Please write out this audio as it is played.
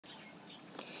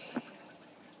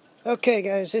Okay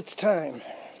guys, it's time.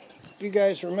 If you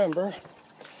guys remember,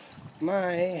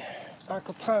 my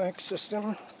aquaponics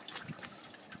system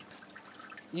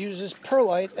uses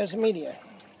perlite as a media.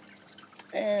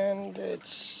 And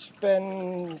it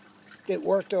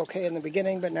worked okay in the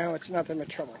beginning, but now it's nothing but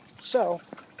trouble. So,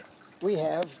 we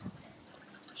have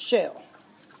shale.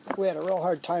 We had a real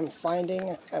hard time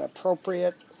finding an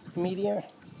appropriate media,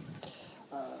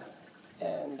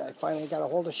 and I finally got a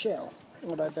hold of shale.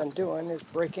 What I've been doing is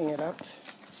breaking it up.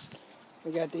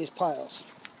 We got these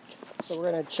piles. So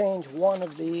we're going to change one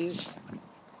of these.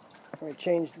 We're going to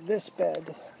change this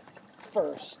bed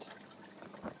first.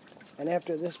 And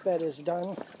after this bed is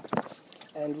done,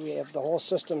 and we have the whole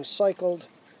system cycled,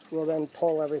 we'll then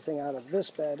pull everything out of this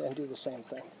bed and do the same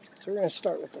thing. So we're going to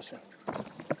start with this one.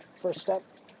 First step,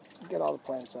 get all the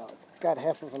plants out. Got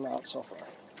half of them out so far.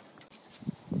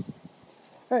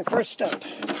 Alright, first step,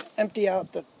 empty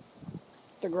out the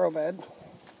grow bed.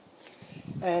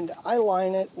 And I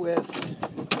line it with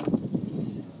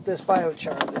this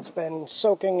biochar that's been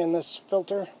soaking in this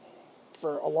filter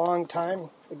for a long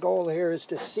time. The goal here is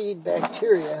to seed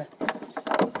bacteria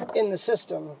in the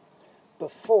system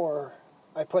before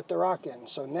I put the rock in.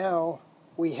 So now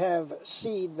we have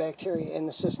seed bacteria in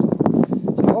the system.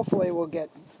 So hopefully we'll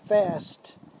get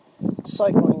fast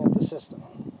cycling of the system.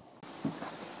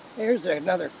 Here's a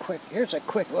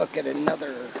quick look at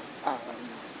another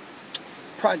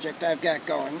project I've got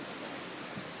going.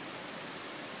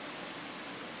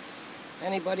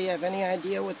 Anybody have any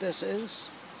idea what this is?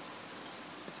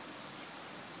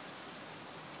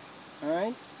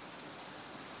 Alright,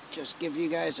 just give you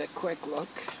guys a quick look.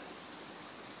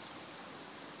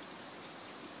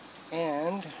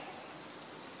 And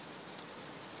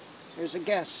here's a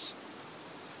guess.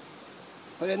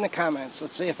 Put it in the comments.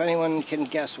 Let's see if anyone can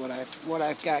guess what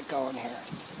I've got going here.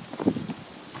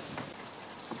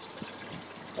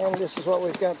 And this is what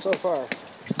we've got so far.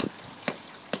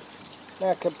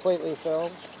 Not completely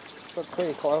filled, but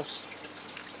pretty close.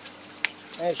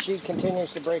 As she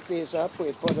continues to break these up,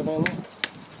 we put them in,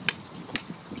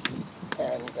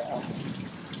 and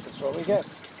that's what we get.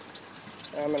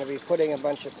 I'm going to be putting a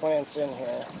bunch of plants in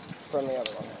here from the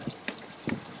other one.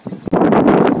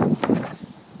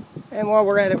 And while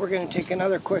we're at it, we're going to take a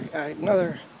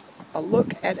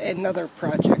look at another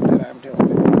project that I'm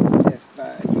doing. If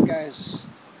you guys,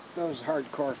 those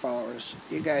hardcore followers,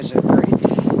 you guys are great.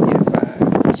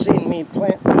 You've seen me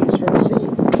plant these from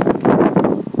seed.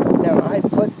 Now I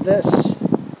put this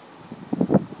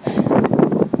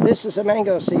is a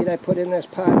mango seed I put in this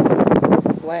pot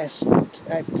I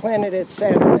planted it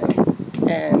Saturday,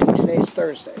 and today's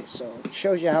Thursday, so it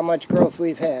shows you how much growth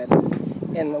we've had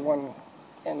in the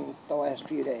last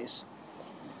few days.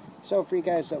 So for you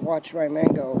guys that watch my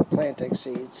mango planting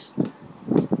seeds,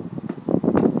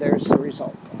 there's the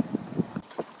result.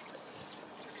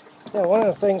 Now one of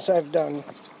the things I've done,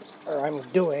 or I'm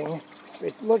doing,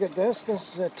 look at this.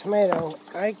 This is a tomato.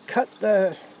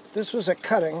 This was a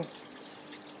cutting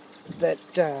that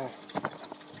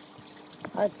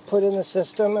I put in the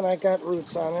system, and I got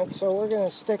roots on it. So we're going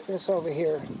to stick this over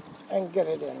here and get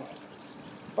it in.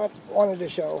 But wanted to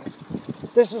show,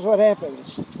 this is what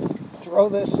happens. Throw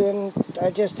this in.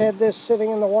 I just had this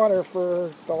sitting in the water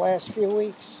for the last few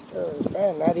weeks, or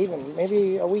not even,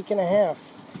 maybe a week and a half.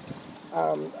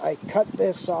 I cut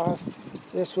this off.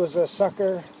 This was a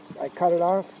sucker. I cut it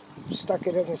off, stuck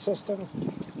it in the system,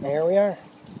 and here we are.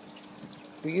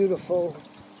 Beautiful,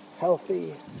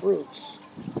 healthy roots.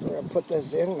 We're going to put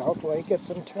this in and hopefully get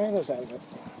some tomatoes out of it.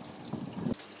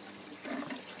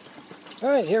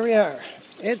 Alright, here we are.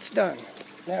 It's done.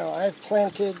 Now, I've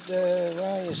planted,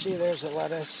 well, you see there's a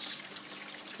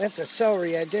lettuce. That's a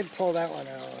celery. I did pull that one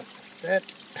out. That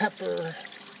pepper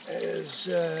is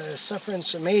suffering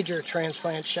some major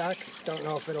transplant shock. Don't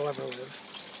know if it'll ever live.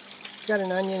 Got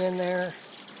an onion in there.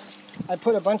 I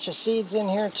put a bunch of seeds in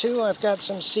here too. I've got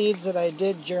some seeds that I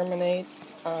did germinate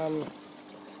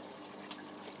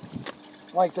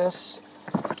like this.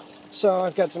 So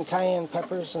I've got some cayenne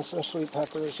peppers and some sweet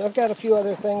peppers. I've got a few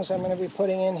other things I'm going to be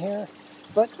putting in here.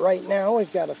 But right now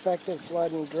we've got effective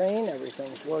flood and drain.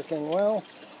 Everything's working well.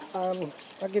 I'll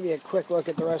give you a quick look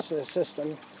at the rest of the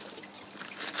system.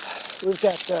 We've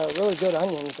got really good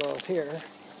onion growth here.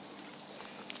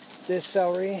 This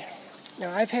celery.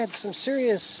 Now, I've had some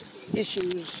serious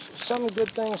issues, some good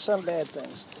things, some bad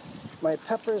things. My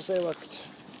peppers, they look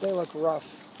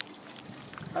rough.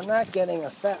 I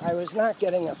was not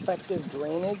getting effective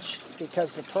drainage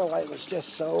because the perlite was just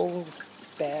so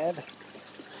bad.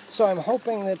 So I'm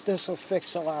hoping that this will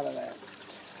fix a lot of that.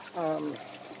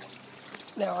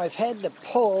 Now, I've had to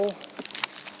pull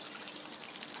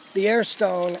the air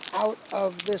stone out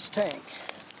of this tank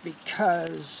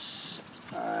because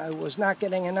I was not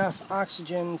getting enough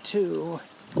oxygen to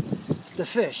the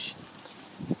fish.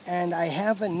 And I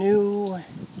have a new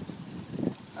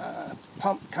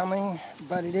pump coming,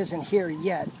 but it isn't here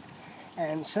yet.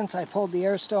 And since I pulled the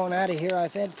air stone out of here,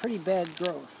 I've had pretty bad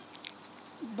growth.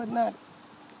 But not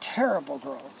terrible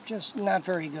growth, just not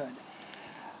very good.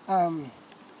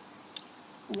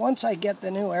 Once I get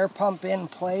the new air pump in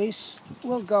place,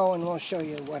 we'll go and we'll show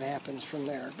you what happens from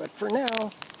there. But for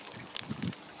now,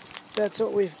 that's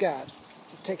what we've got.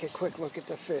 We'll take a quick look at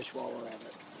the fish while we're at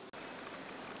it.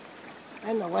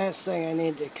 And the last thing I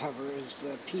need to cover is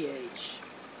the pH.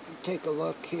 Take a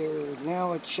look here.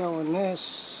 Now it's showing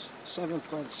this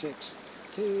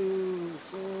 7.62,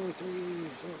 4, 3,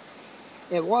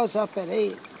 4. It was up at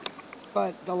 8,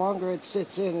 but the longer it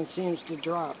sits in, it seems to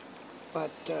drop.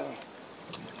 But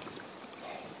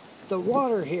the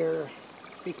water here,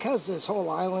 because this whole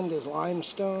island is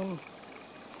limestone,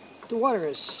 the water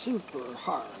is super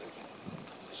hard.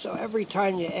 So every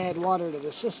time you add water to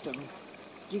the system,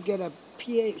 you get a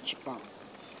pH bump.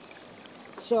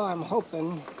 So I'm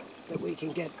hoping that we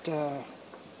can get,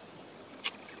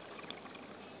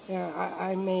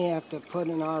 I may have to put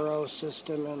an RO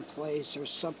system in place or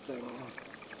something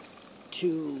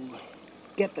to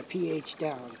get the pH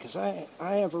down, because I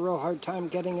have a real hard time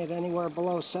getting it anywhere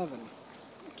below 7.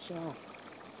 So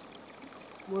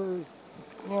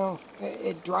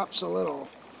it drops a little,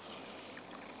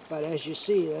 but as you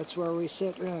see, that's where we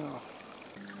sit now.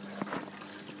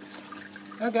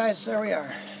 Now guys, there we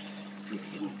are.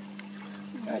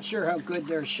 Not sure how good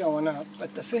they're showing up,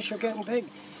 but the fish are getting big.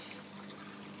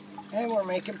 And we're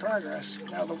making progress.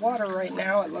 Now the water right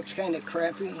now, it looks kind of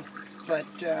crappy, but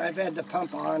I've had the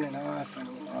pump on and off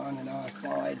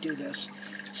while I do this.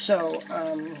 So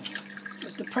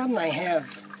the problem I have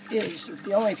is that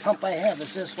the only pump I have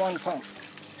is this one pump.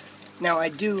 Now I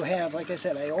do have, like I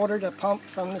said, I ordered a pump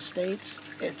from the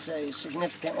States. It's a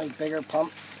significantly bigger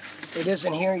pump. It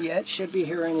isn't here yet, should be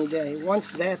here any day.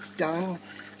 Once that's done,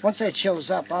 once that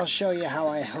shows up, I'll show you how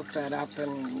I hook that up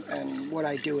and what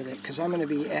I do with it, because I'm going to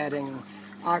be adding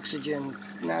oxygen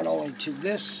not only to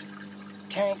this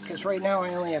tank, because right now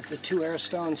I only have the 2 air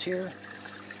stones here,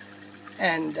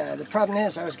 and the problem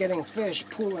is I was getting fish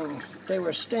pooling. They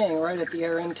were staying right at the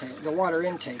air intake, the water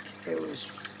intake. It was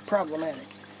problematic.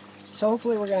 So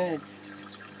hopefully we're going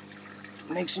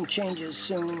to make some changes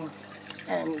soon,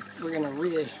 and we're going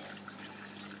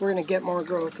to get more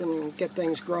growth and get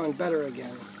things growing better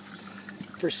again.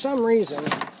 For some reason,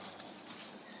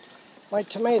 my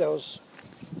tomatoes,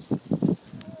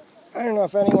 I don't know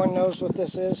if anyone knows what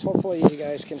this is. Hopefully you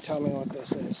guys can tell me what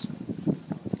this is.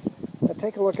 But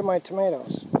take a look at my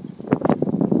tomatoes.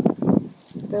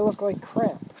 They look like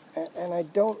crap. And I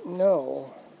don't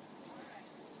know.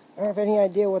 I don't have any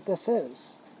idea what this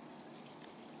is.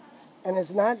 And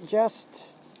it's not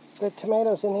just the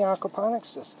tomatoes in the aquaponics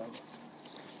system.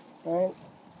 Right?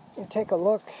 You take a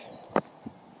look.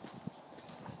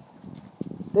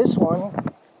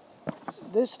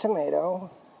 This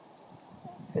tomato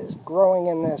is growing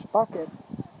in this bucket.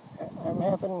 I'm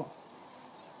having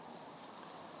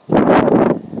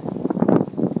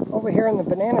over here in the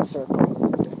banana circle.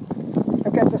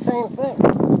 I've got the same thing.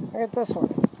 Look at this one.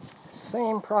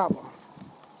 Same problem.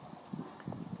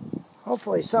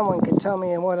 Hopefully someone can tell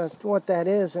me what that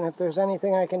is and if there's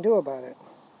anything I can do about it.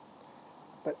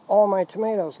 But all my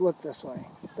tomatoes look this way.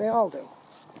 They all do.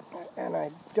 And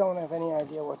I don't have any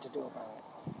idea what to do about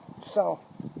it. So,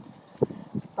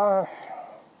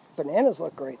 bananas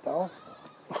look great though.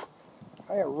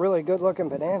 I got really good looking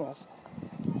bananas.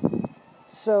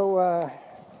 So,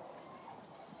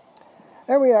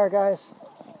 there we are, guys.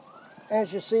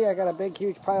 As you see, I got a big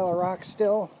huge pile of rocks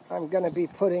still. I'm going to be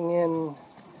putting in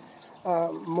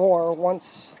more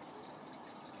once.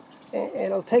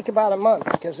 It'll take about a month,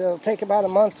 because it'll take about a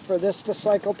month for this to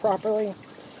cycle properly.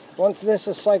 Once this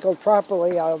is cycled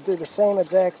properly, I'll do the same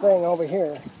exact thing over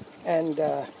here. And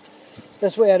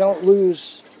this way I don't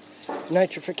lose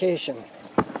nitrification.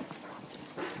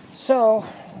 So,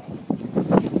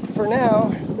 for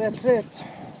now, that's it.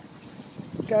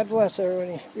 God bless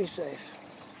everybody. Be safe.